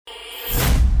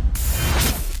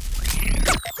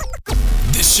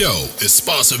show is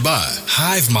sponsored by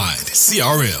HiveMind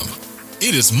CRM.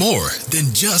 It is more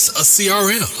than just a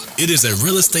CRM. It is a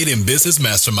real estate and business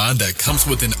mastermind that comes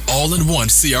with an all-in-one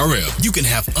CRM. You can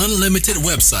have unlimited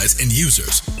websites and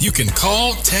users. You can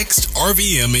call, text,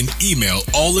 RVM, and email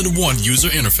all in one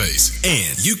user interface.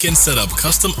 And you can set up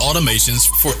custom automations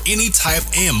for any type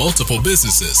and multiple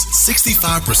businesses.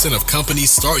 65% of companies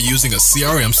start using a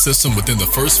CRM system within the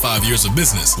first 5 years of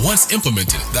business. Once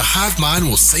implemented, the HiveMind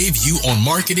will save you on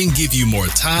marketing, give you more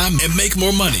time, and make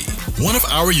more money. One of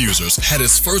our users had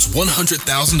his first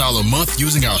 $100,000 month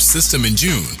using our system in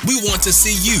June. We want to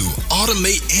see you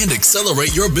automate and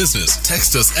accelerate your business.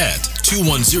 Text us at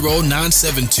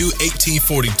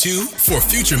 210-972-1842 for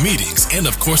future meetings and,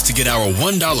 of course, to get our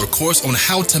 $1 course on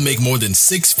how to make more than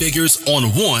 6 figures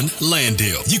on one land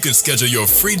deal. You can schedule your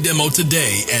free demo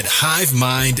today at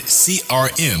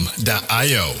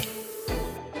hivemindcrm.io.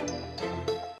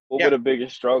 What were the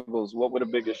biggest struggles? What were the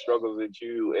biggest struggles that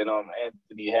you and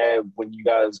Anthony had when you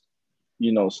guys,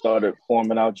 started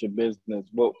forming out your business?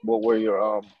 What were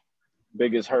your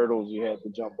biggest hurdles you had to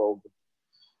jump over?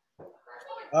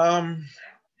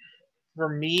 For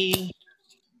me,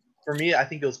 I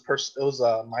think it was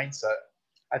mindset.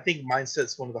 I think mindset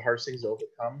is one of the hardest things to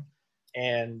overcome,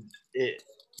 and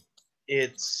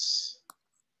it's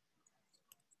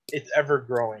ever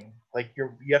growing. Like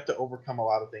you have to overcome a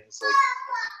lot of things.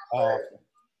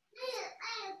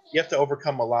 You have to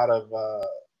overcome a lot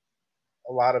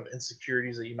of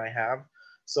insecurities that you might have.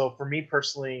 So for me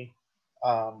personally,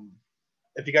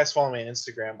 if you guys follow me on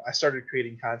Instagram, I started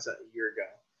creating content a year ago.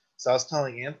 So I was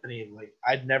telling Anthony,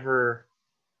 I'd never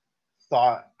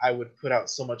thought I would put out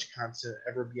so much content,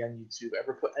 ever be on YouTube,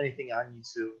 ever put anything on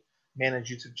YouTube, manage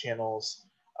YouTube channels,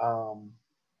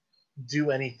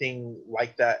 do anything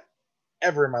like that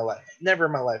ever in my life. Never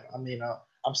in my life. I mean,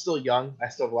 I'm still young. I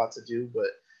still have a lot to do,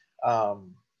 but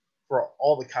for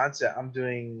all the content I'm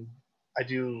doing, I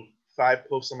do 5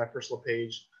 posts on my personal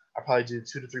page. I probably do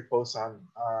 2 to 3 posts on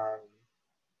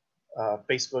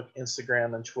Facebook,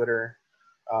 Instagram, and Twitter.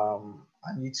 On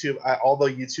YouTube, although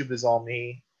YouTube is all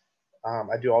me,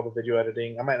 I do all the video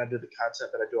editing. I might not do the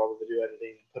content, but I do all the video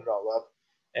editing and put it all up.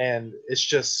 And it's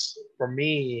just, for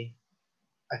me,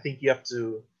 I think you have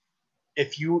to,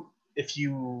 if you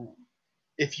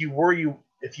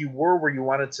were where you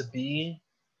wanted to be,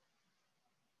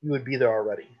 you would be there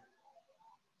already.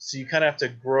 So you kind of have to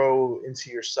grow into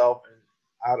yourself and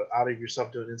out of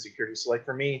yourself doing insecurity. So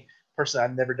for me personally,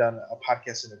 I've never done a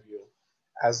podcast interview.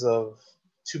 As of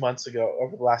 2 months ago,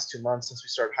 over the last 2 months since we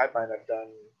started HiveMind, I've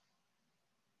done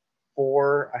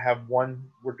 4. I have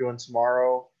 1 we're doing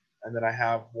tomorrow, and then I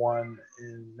have 1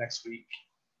 in next week,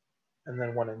 and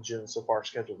then 1 in June so far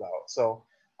scheduled out. So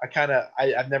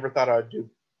I've never thought I would do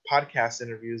podcast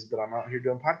interviews, but I'm out here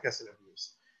doing podcast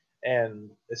interviews. And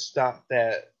it's not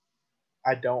that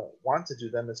I don't want to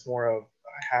do them. It's more of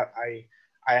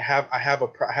I have a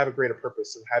greater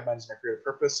purpose, and HiveMind is my greater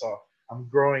purpose. So I'm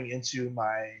growing into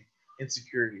my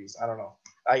insecurities. I don't know.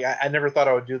 I never thought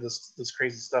I would do this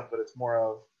crazy stuff, but it's more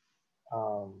of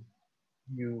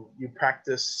you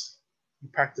practice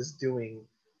doing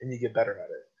and you get better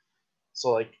at it.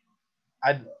 So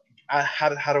how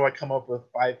do I come up with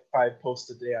five posts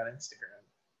a day on Instagram?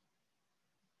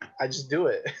 I just do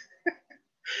it.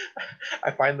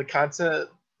 I find the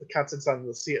content's on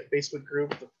the Facebook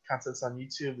group, the content's on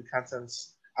YouTube, the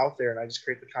content's out there, and I just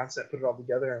create the content, put it all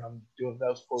together, and I'm doing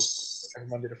those posts every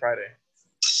Monday to Friday.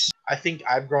 I think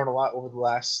I've grown a lot over the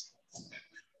last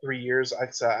 3 years.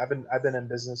 I've been in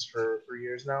business for 3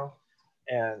 years now,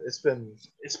 and it's been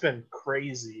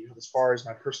crazy as far as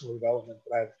my personal development.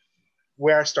 But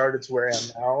where I started to where I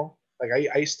am now.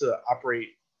 I used to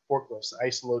operate forklifts. I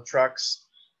used to load trucks.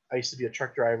 I used to be a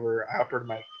truck driver. I operated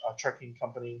my trucking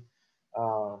company.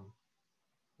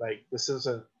 This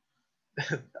isn't.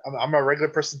 I'm a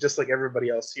regular person just like everybody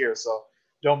else here. So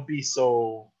don't be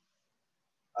so.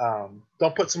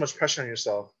 Don't put so much pressure on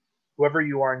yourself. Whoever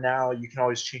you are now, you can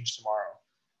always change tomorrow.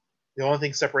 The only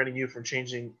thing separating you from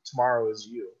changing tomorrow is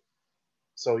you.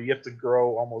 So you have to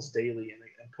grow almost daily and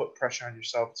put pressure on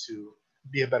yourself to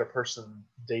be a better person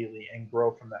daily and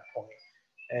grow from that point.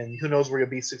 And who knows where you'll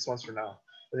be 6 months from now.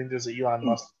 I think there's an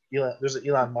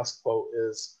Elon Musk quote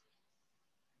is,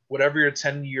 whatever your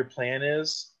 10-year plan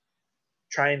is,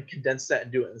 try and condense that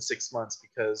and do it in 6 months,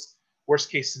 because worst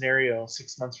case scenario,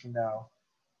 6 months from now,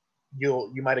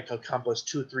 you might have accomplished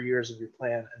 2 or 3 years of your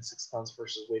plan in 6 months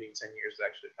versus waiting 10 years to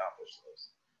actually accomplish those.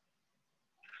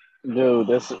 Dude,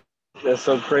 that's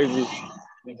so crazy,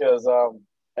 because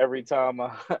every time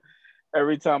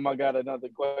I got another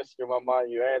question in my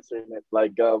mind, you're answering it. My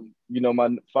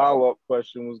follow-up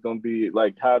question was gonna be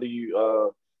how do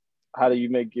you how do you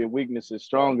make your weaknesses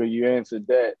stronger? You answered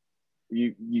that.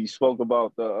 You spoke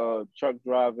about the truck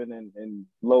driving and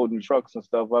loading trucks and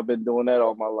stuff. I've been doing that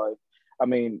all my life. I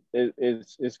mean,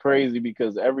 it's crazy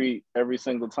because every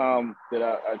single time that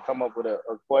I come up with a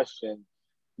question,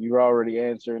 you're already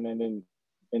answering it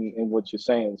in what you're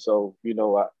saying. So, you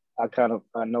know, I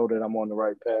know that I'm on the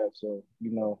right path. So,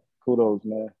 you know, kudos,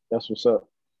 man. That's what's up.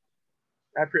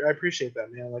 I appreciate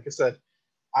that, man.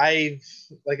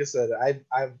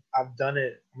 I've done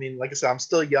it. I mean, like I said, I'm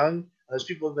still young. There's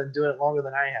people who've been doing it longer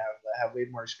than I have that have way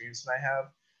more experience than I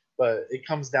have. But it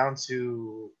comes down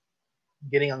to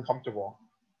getting uncomfortable.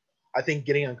 I think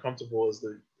getting uncomfortable is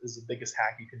the biggest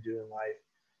hack you can do in life,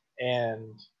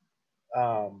 and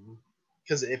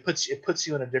because it puts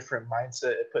you in a different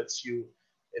mindset. It puts you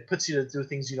to do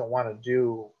things you don't want to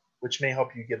do, which may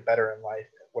help you get better in life,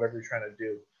 whatever you're trying to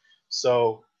do.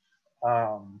 So,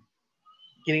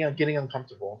 getting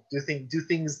uncomfortable. Do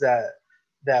things that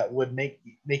would make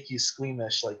you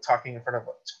squeamish, like talking in front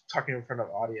of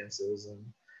audiences,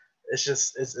 and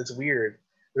it's weird.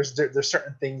 There's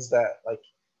certain things that like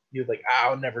you're like,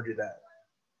 I'll never do that.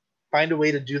 Find a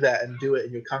way to do that and do it,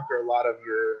 and you conquer a lot of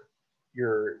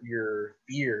your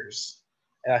fears.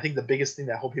 And I think the biggest thing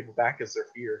that hold people back is their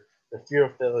fear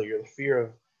of failure, the fear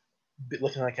of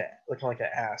looking like an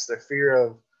ass, their fear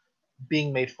of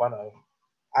being made fun of.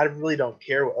 I really don't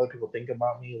care what other people think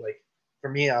about me. Like, for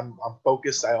me, I'm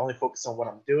focused. I only focus on what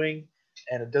I'm doing,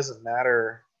 and it doesn't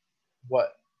matter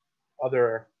what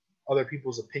other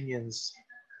people's opinions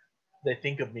they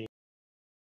think of me.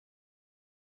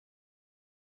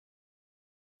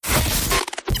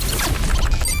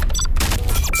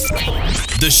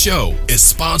 The show is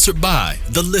sponsored by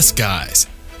The List Guys.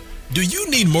 Do you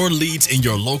need more leads in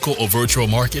your local or virtual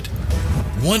market?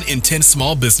 1 in 10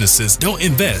 small businesses don't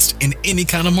invest in any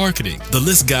kind of marketing. The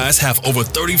List Guys have over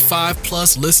 35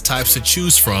 plus list types to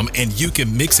choose from, and you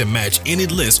can mix and match any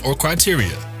list or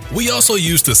criteria. We also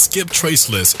use the Skip Trace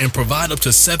list and provide up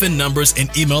to 7 numbers and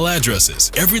email addresses.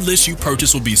 Every list you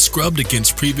purchase will be scrubbed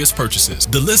against previous purchases.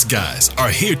 The List Guys are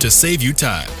here to save you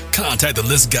time. Contact the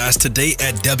List Guys today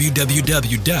at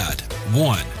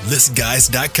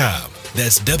www.1listguys.com.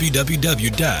 That's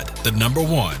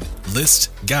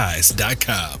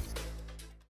www.1listguys.com.